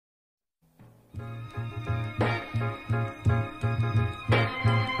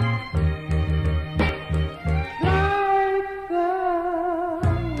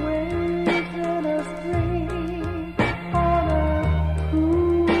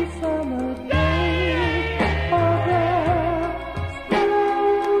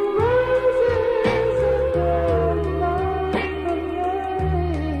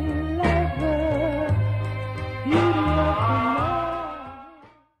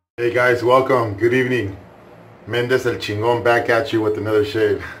Hey guys, welcome. Good evening. Mendez el Chingon back at you with another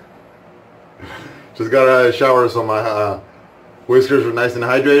shave. Just got out of the shower, so my whiskers were nice and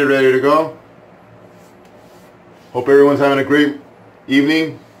hydrated, ready to go. Hope everyone's having a great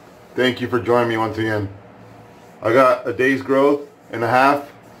evening. Thank you for joining me once again. I got a day's growth and a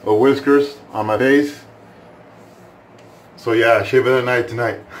half of whiskers on my face. So yeah, shave of the night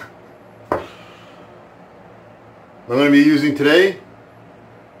tonight. I'm going to be using today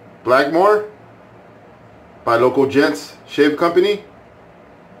Blackmoor by local Gents Shave Company.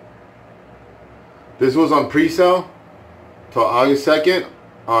 This was on pre-sale till August 2nd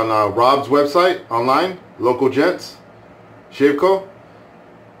on Rob's website online, local Gents Shave Co.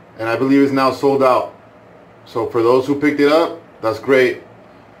 And I believe it's now sold out. So for those who picked it up, that's great,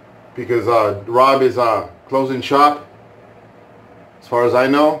 because Rob is closing shop as far as I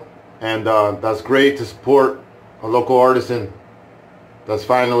know, and that's great to support a local artisan that's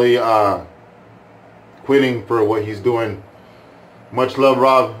finally quitting for what he's doing. Much love,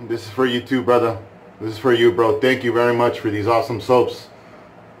 Rob. This is for you too, brother. This is for you, bro. Thank you very much for these awesome soaps.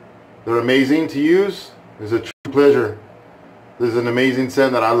 They're amazing to use. It's a true pleasure. This is an amazing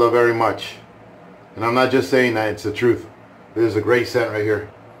scent that I love very much. And I'm not just saying that, it's the truth. This is a great scent right here.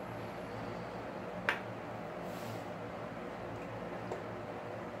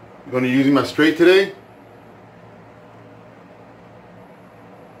 I'm going to be using my straight today.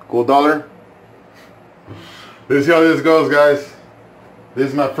 Gold dollar. Let's see how this goes, guys. This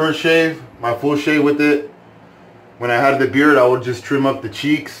is my first shave, my full shave with it. When I had the beard, I would just trim up the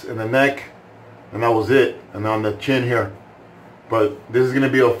cheeks and the neck, and that was it. And on the chin here. But this is going to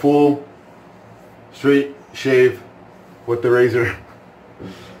be a full straight shave with the razor.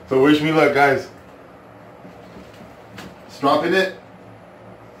 So wish me luck, guys. Stropping it.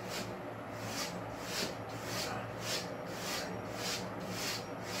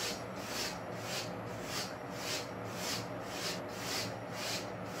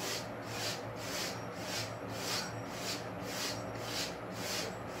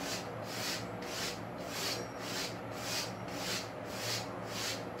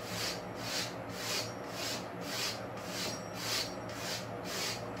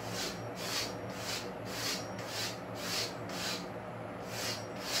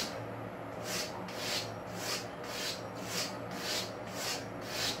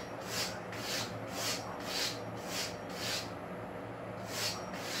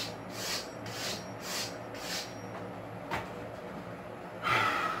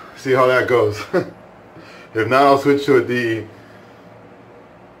 See how that goes. If not, I'll switch to a DE.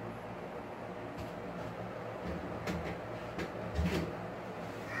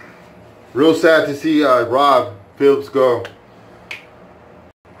 Real sad to see Rob Phillips go.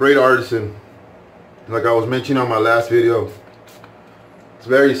 Great artisan. Like I was mentioning on my last video, it's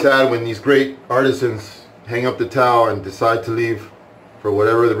very sad when these great artisans hang up the towel and decide to leave for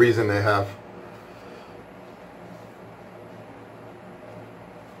whatever the reason they have.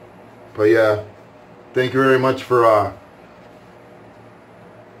 But yeah, thank you very much for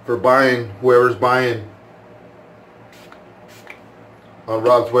buying, whoever's buying on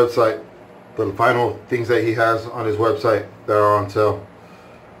Rob's website. The final things that he has on his website that are on sale.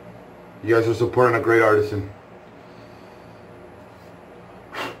 You guys are supporting a great artisan.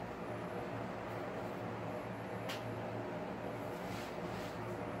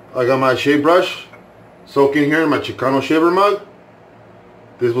 I got my shave brush soaking here in my Chicano shaver mug.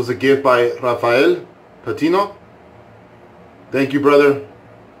 This was a gift by Rafael Patino. Thank you, brother.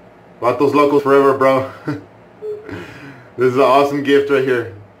 Vatos locos forever, bro. This is an awesome gift right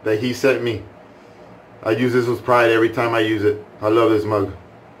here that he sent me. I use this with pride every time I use it. I love this mug.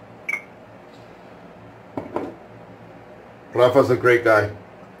 Rafa's a great guy.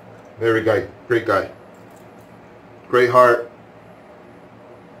 Very great guy. Great heart.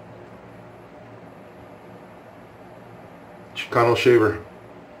 Chicano shaver.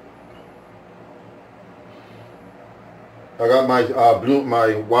 I got my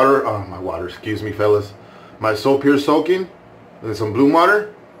my water, excuse me, fellas. My soap here soaking, and some bloom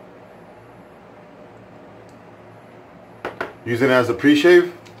water. Using it as a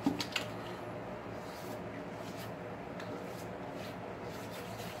pre-shave.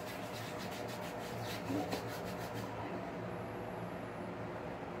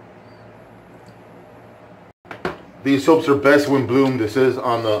 These soaps are best when bloomed. This is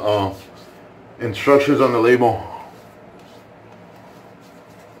on the instructions on the label.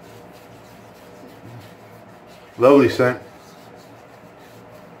 Lovely scent.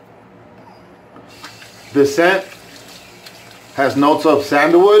 This scent has notes of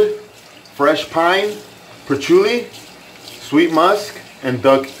sandalwood, fresh pine, patchouli, sweet musk, and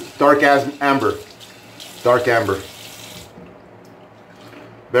dark as amber. Dark amber.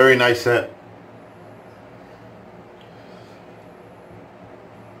 Very nice scent.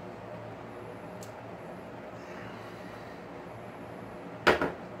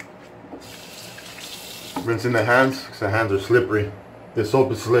 Rinsing the hands because the hands are slippery. This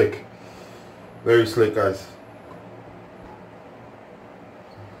soap is slick. Very slick, guys.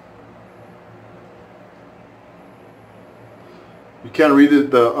 You can't read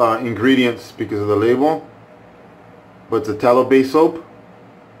the ingredients because of the label, but it's a tallow-based soap.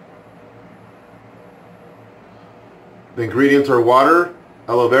 The ingredients are water,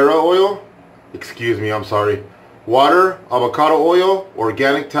 aloe vera oil, water, avocado oil,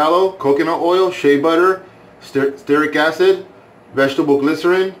 organic tallow, coconut oil, shea butter, stearic acid, vegetable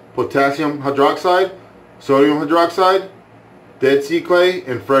glycerin, potassium hydroxide, sodium hydroxide, Dead Sea clay,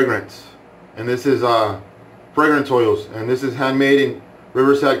 and fragrance. And this is fragrance oils, and this is handmade in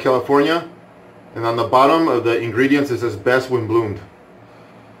Riverside, California. And on the bottom of the ingredients it says best when bloomed.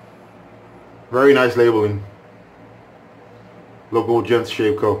 Very nice labeling. Local Gent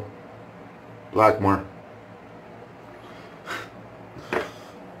Shave Co. Blackmoor.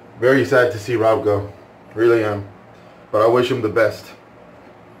 Very sad to see Rob go. Really am. But I wish him the best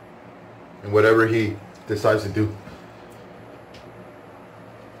in whatever he decides to do.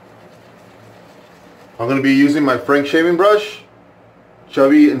 I'm going to be using my Frank shaving brush,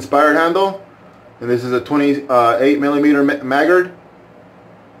 chubby inspired handle, and this is a 28mm Maggard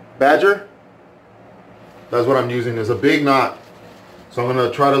Badger. That's what I'm using. It's a big knot, so I'm going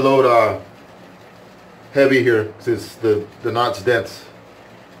to try to load heavy here since the knot's dense.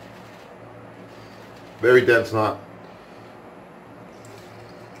 Very dense knot.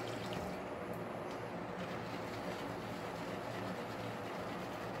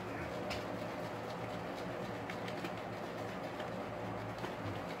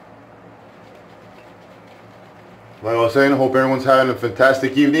 Like I was saying, I hope everyone's having a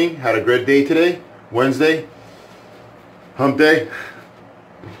fantastic evening. Had a great day today. Wednesday. Hump day.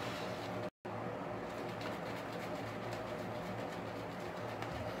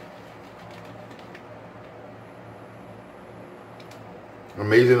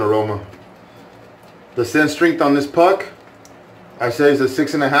 Amazing aroma. The scent strength on this puck, I say, is a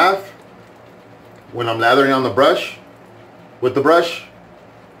 6.5. When I'm lathering on the brush, with the brush,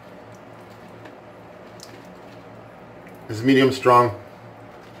 it's medium strong.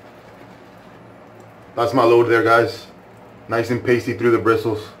 That's my load there, guys. Nice and pasty through the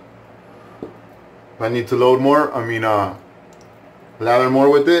bristles. If I need to load more, lather more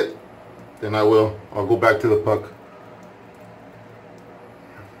with it, then I will. I'll go back to the puck.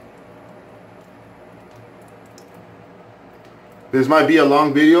 This might be a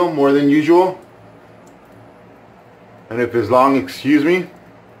long video, more than usual. And if it's long, excuse me.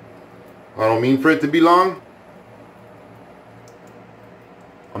 I don't mean for it to be long.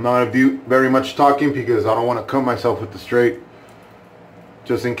 I'm not going to do very much talking because I don't want to cut myself with the straight.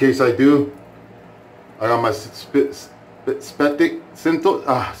 Just in case I do, I got my Spectic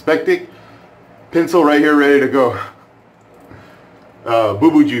pencil right here ready to go.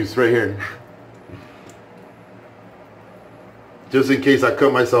 Boo-boo juice right here. Just in case I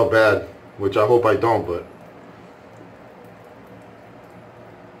cut myself bad, which I hope I don't, but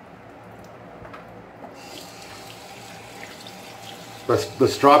the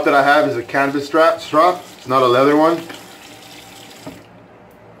strap that I have is a canvas strap. It's not a leather one.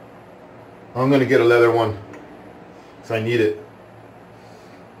 I'm gonna get a leather one because I need it.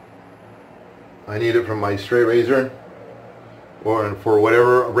 I need it from my straight razor, or for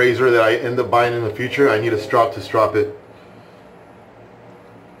whatever razor that I end up buying in the future. I need a strap to strap it.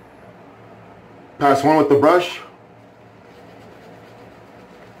 Pass one with the brush.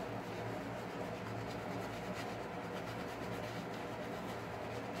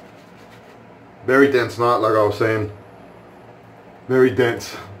 Very dense knot, like I was saying. Very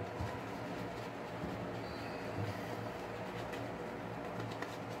dense.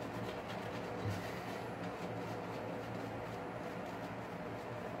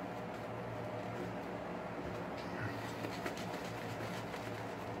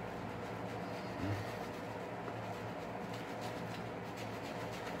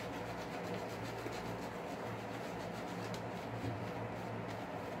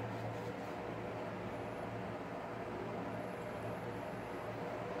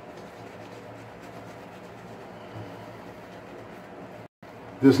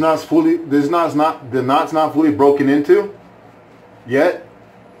 The knot's not fully broken into yet,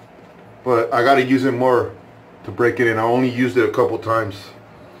 but I gotta use it more to break it in. I only used it a couple times.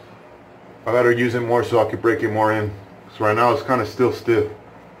 I gotta use it more so I can break it more in. So right now it's kind of still stiff.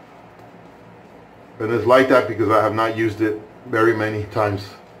 And it's like that because I have not used it very many times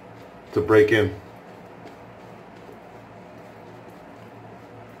to break in.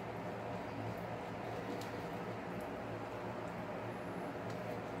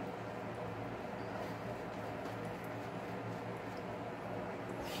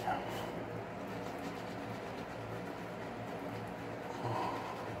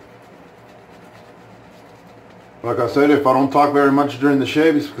 Like I said, if I don't talk very much during the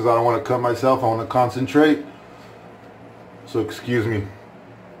shave, it's because I don't want to cut myself. I want to concentrate. So excuse me.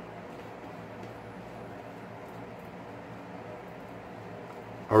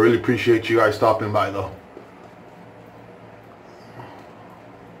 I really appreciate you guys stopping by though.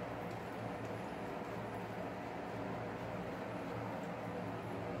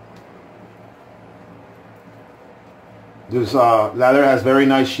 This lather has very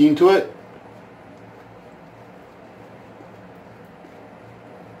nice sheen to it.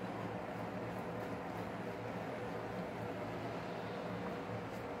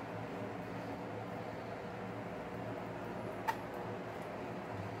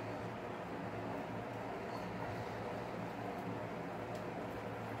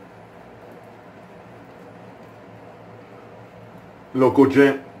 Local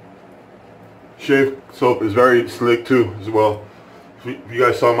Gent shave soap is very slick too as well. If you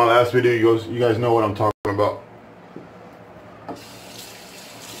guys saw my last video, you guys know what I'm talking about.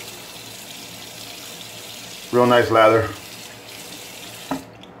 Real nice lather.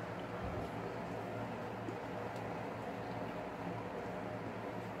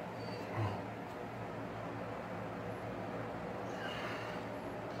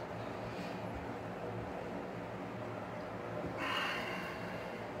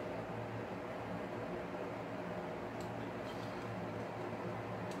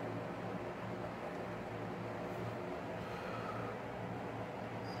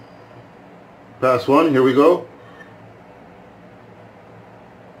 Pass one, here we go.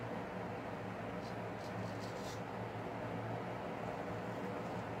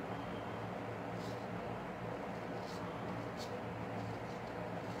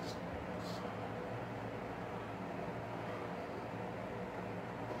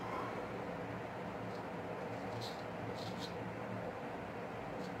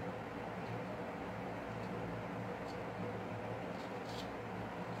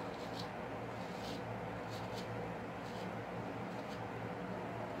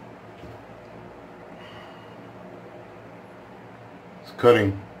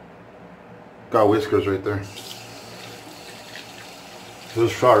 Cutting. Got whiskers right there. It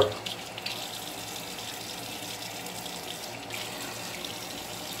was sharp.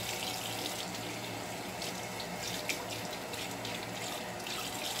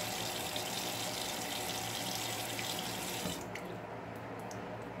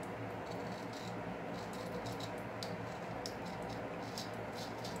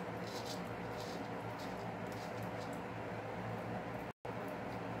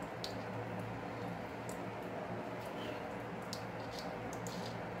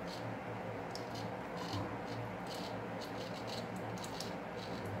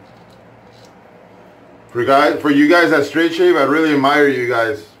 For you guys that straight shave, I really admire you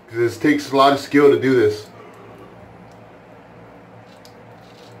guys because it takes a lot of skill to do this.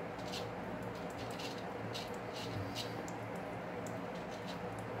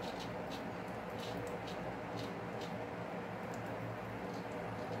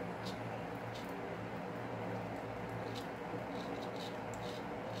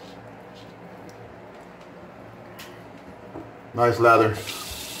 Nice lather.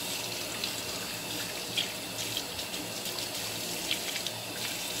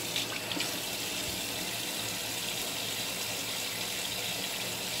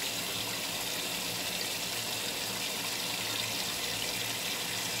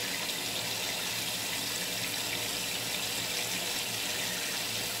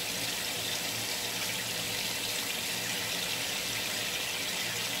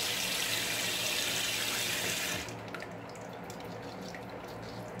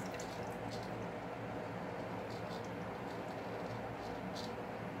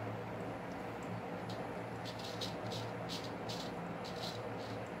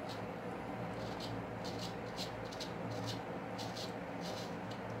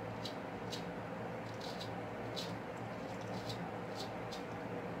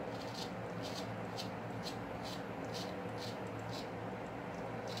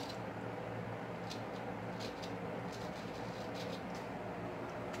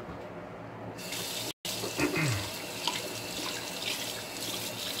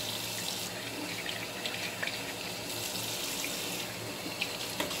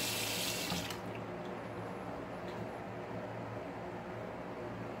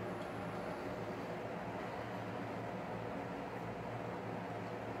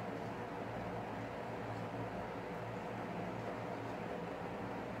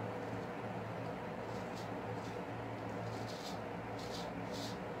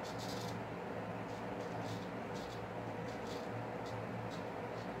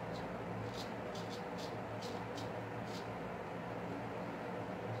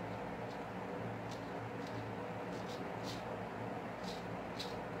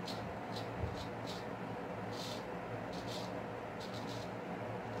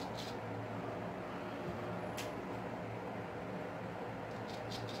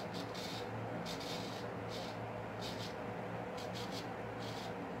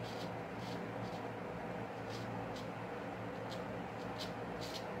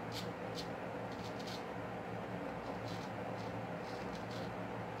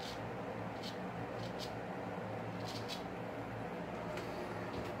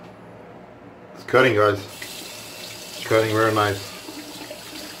 cutting, guys. Cutting very nice.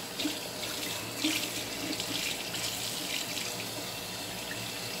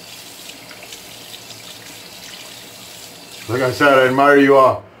 Like I said, I admire you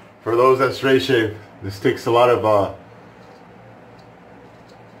all for those that straight shave. This takes a lot of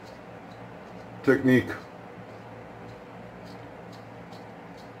technique.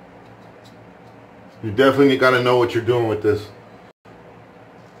 You definitely got to know what you're doing with this.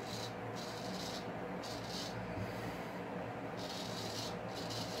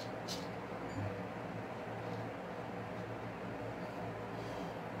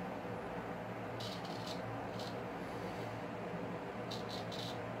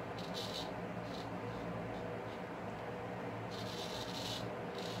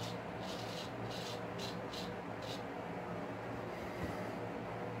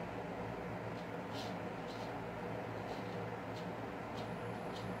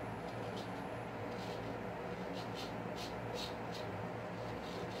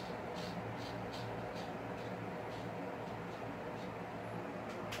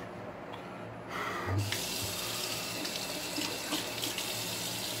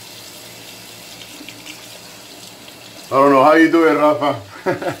 I don't know how you do it, Rafa.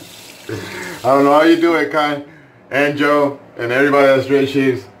 I don't know how you do it, Kai and Joe and everybody that straight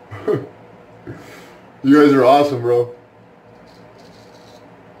shaves. You guys are awesome, bro.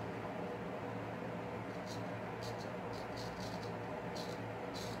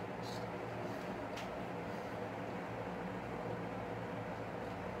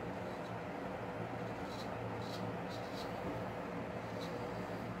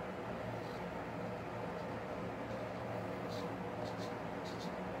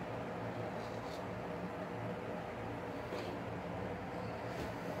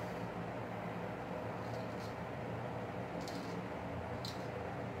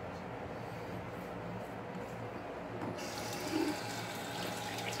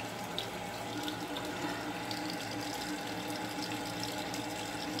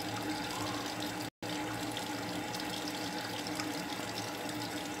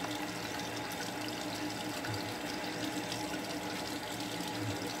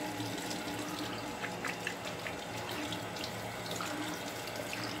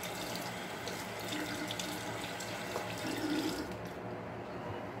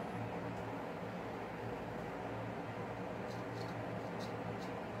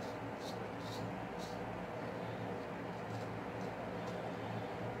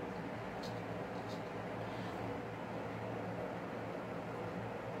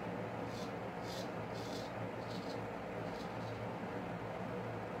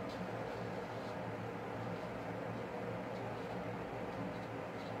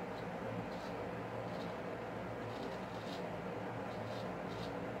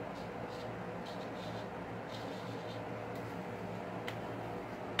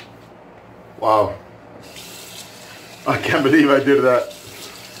 Wow. I can't believe I did that.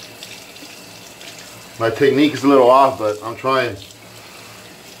 My technique is a little off, but I'm trying.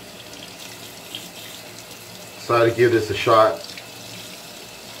 Decided to give this a shot.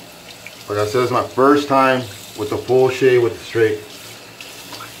 Like I said, it's my first time with the full shave with the straight.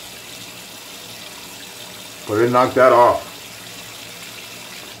 But it knocked that off.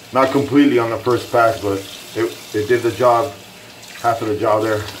 Not completely on the first pass, but it did the job, half of the job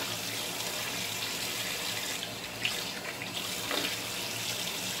there.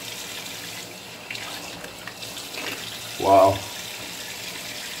 Wow.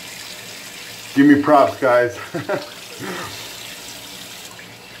 Give me props, guys.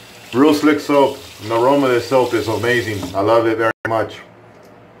 Real slick soap. And the aroma of this soap is amazing. I love it very much.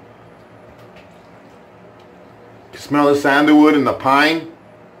 You smell the sandalwood and the pine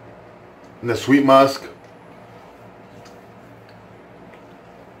and the sweet musk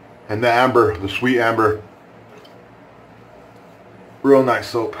and the amber, the sweet amber. Real nice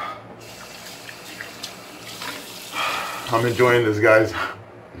soap. I'm enjoying this, guys.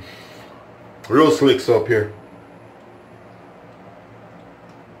 Real slick soap here.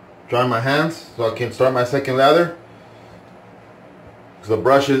 Dry my hands so I can start my second lather. Because the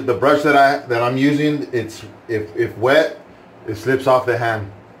brush that I'm using, it's if wet, it slips off the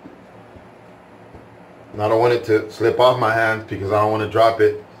hand. And I don't want it to slip off my hand because I don't want to drop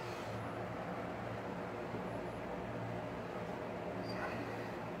it.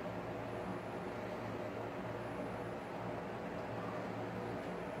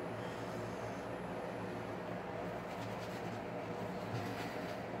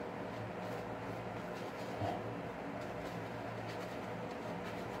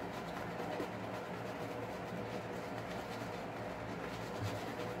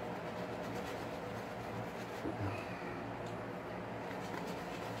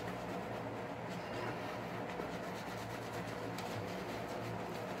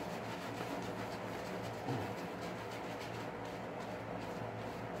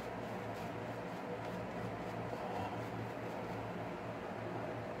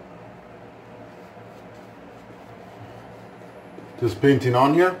 Just painting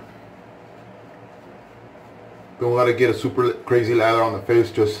on here. Don't gotta get a super crazy lather on the face,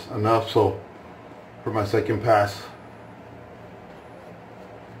 just enough so for my second pass.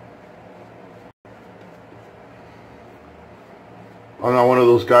 I'm not one of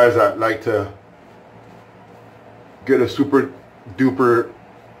those guys that like to get a super duper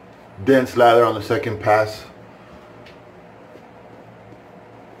dense lather on the second pass.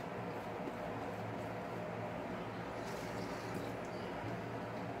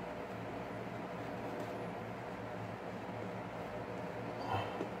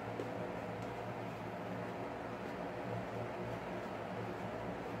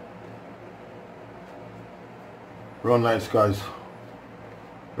 Real nice, guys.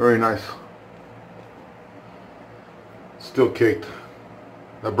 Very nice. Still caked.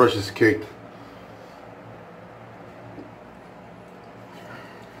 That brush is caked.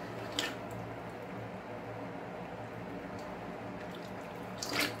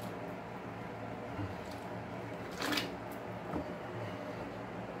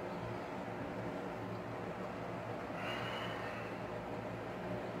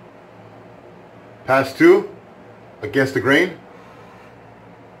 Pass 2 against the grain.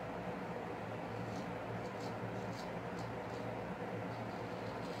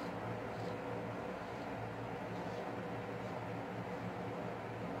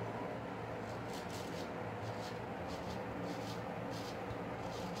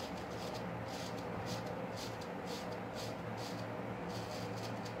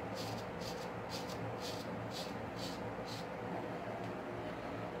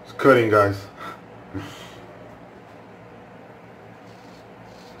 It's cutting, guys.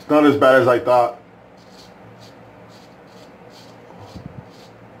 It's not as bad as I thought.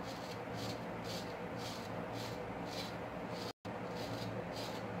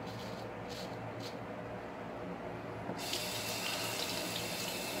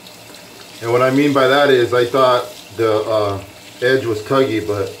 And what I mean by that is I thought the edge was tuggy,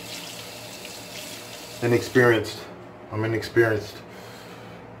 but inexperienced. I'm inexperienced.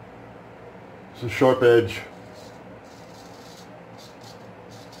 It's a sharp edge.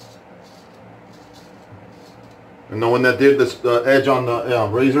 And the one that did this edge on the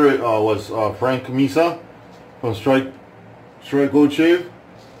razor was Frank Misa from Strike Gold Shave.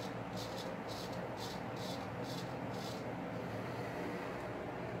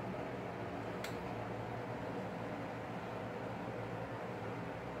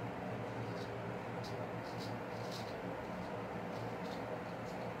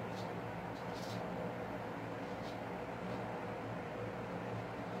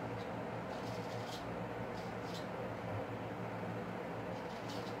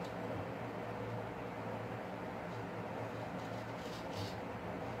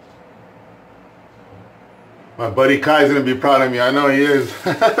 My buddy Kai's gonna be proud of me. I know he is.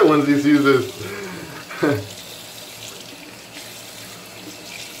 Once he sees this.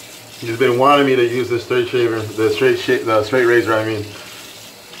 He's been wanting me to use the straight shaver, the straight razor, I mean.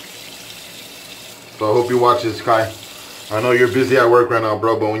 So I hope you watch this, Kai. I know you're busy at work right now,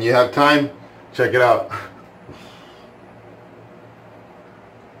 bro, but when you have time, check it out.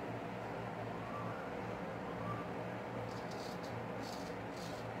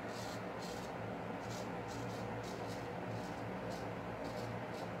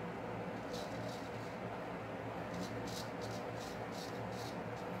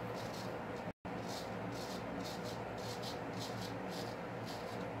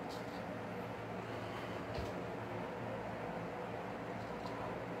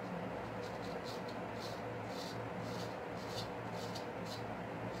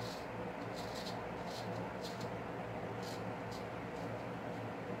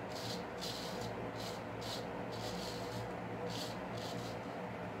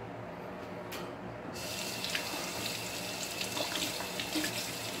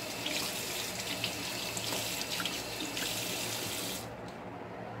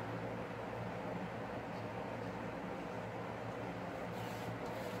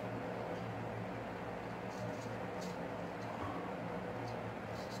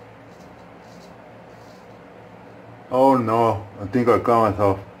 Oh no, I think I got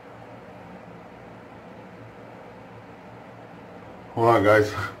myself. Hold on,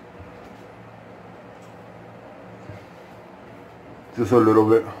 guys. Just a little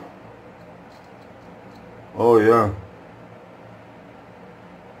bit. Oh yeah.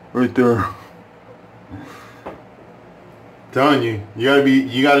 Right there. Telling you,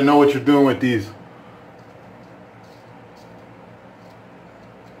 you gotta know what you're doing with these.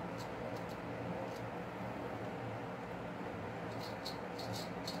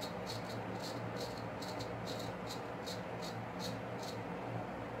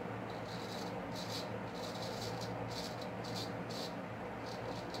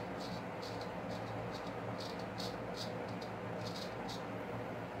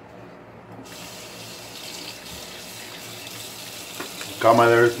 Got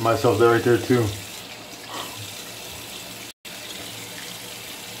myself there right there too.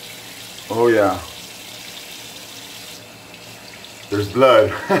 Oh yeah. There's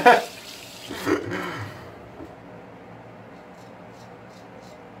blood.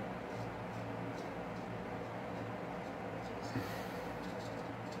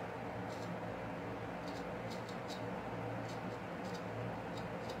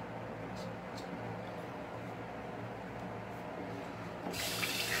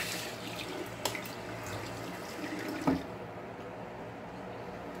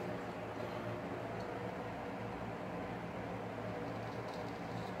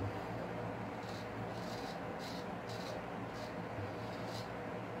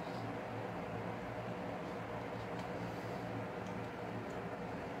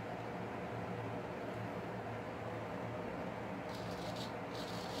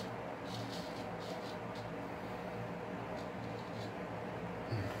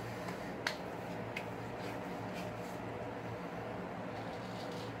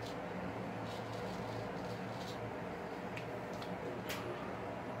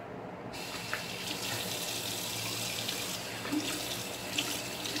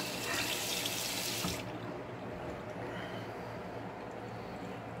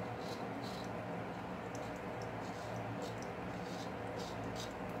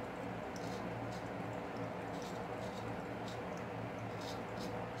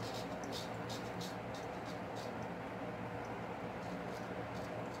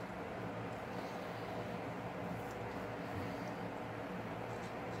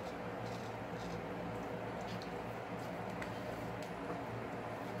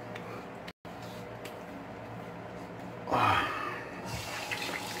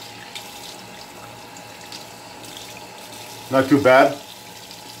 Not too bad.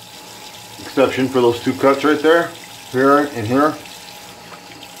 Exception for those two cuts right there. Here and here.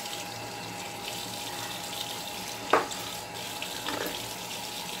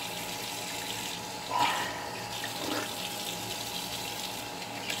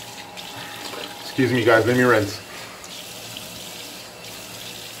 Excuse me guys, let me rinse.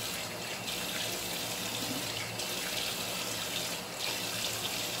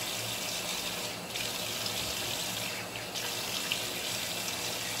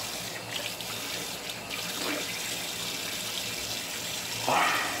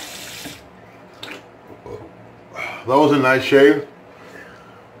 That was a nice shave.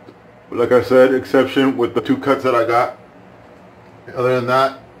 But like I said, exception with the two cuts that I got. Other than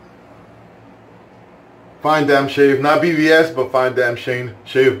that, fine damn shave. Not BBS, but fine damn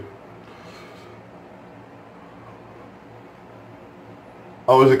shave.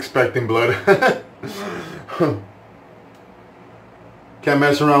 I was expecting blood. Can't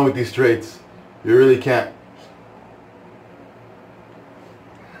mess around with these straights. You really can't.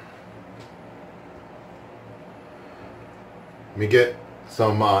 Let me get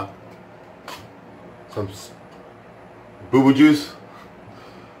some boo-boo juice.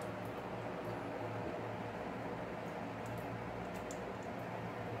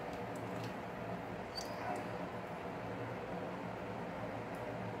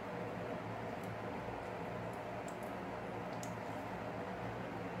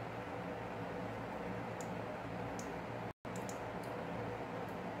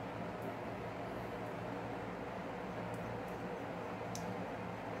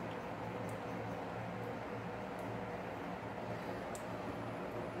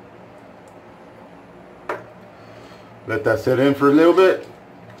 Let that set in for a little bit.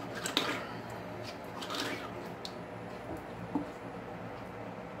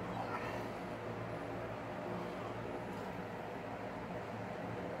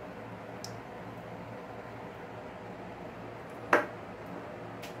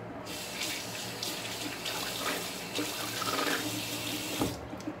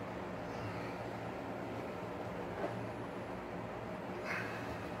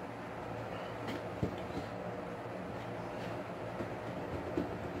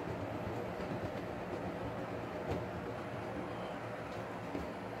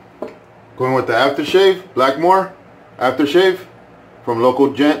 Going with the aftershave, Blackmoor aftershave from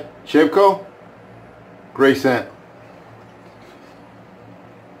local Gent Shave Co. Great scent.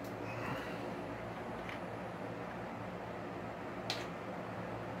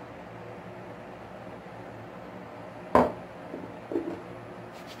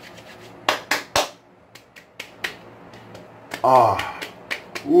 Ah,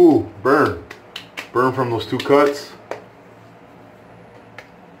 ooh, burn from those two cuts.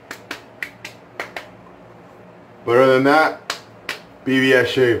 But other than that, BBS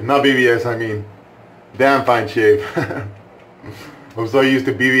shave. Not BBS, I mean damn fine shave. I'm so used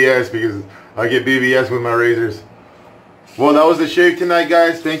to BBS because I get BBS with my razors. Well, that was the shave tonight,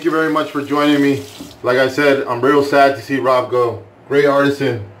 guys. Thank you very much for joining me. Like I said, I'm real sad to see Rob go. Great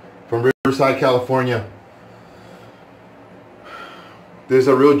artisan from Riverside, California. This is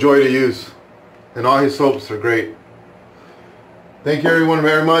a real joy to use. And all his soaps are great. Thank you everyone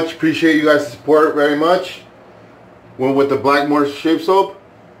very much. Appreciate you guys' support very much. Went with the Blackmoor shave soap.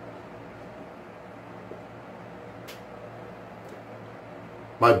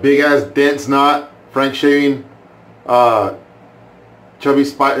 My big ass dense knot Frank shaving chubby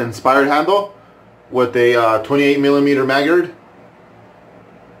inspired handle with a 28 millimeter Maggard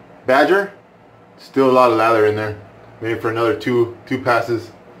Badger. Still a lot of lather in there. Maybe for another two passes.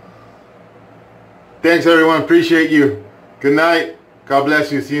 Thanks everyone. Appreciate you. Good night. God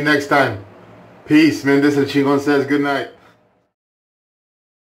bless you. See you next time. Peace. Mendes El Chingon says good night.